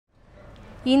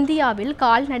இந்தியாவில்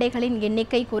கால்நடைகளின்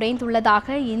எண்ணிக்கை குறைந்துள்ளதாக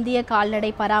இந்திய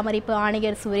கால்நடை பராமரிப்பு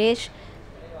ஆணையர் சுரேஷ்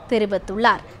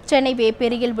தெரிவித்துள்ளார். சென்னை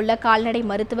வேப்பேரியில் உள்ள கால்நடை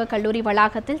மருத்துவக் கல்லூரி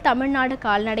வளாகத்தில் தமிழ்நாடு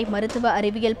கால்நடை மருத்துவ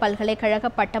அறிவியல் பல்கலைக்கழக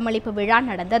பட்டமளிப்பு விழா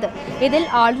நடந்தது. இதில்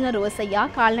ஆளுநர்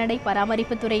ரோசையா, கால்நடை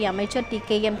பராமரிப்புத்துறை அமைச்சர்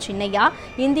TKM சின்னையா,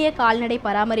 இந்திய கால்நடை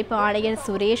பராமரிப்பு ஆணையர்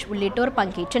சுரேஷ் உள்ளிட்டோர்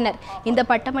பங்கேற்றனர். இந்த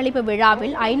பட்டமளிப்பு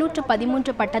விழாவில்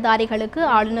 513 பட்டதாரிகளுக்கு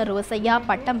ஆளுநர் ரோசையா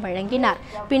பட்டம் வழங்கினார்.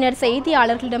 பின்னர்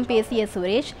செய்தியாளர்களிடம் பேசிய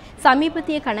சுரேஷ்,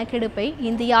 சமீபத்திய கணக்கெடுப்பை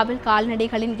இந்தியாவில்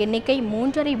கால்நடைகளின் எண்ணிக்கை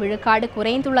 3.5 விழுக்காடு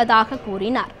குறைந்துள்ளதாக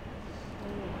கூறினார்.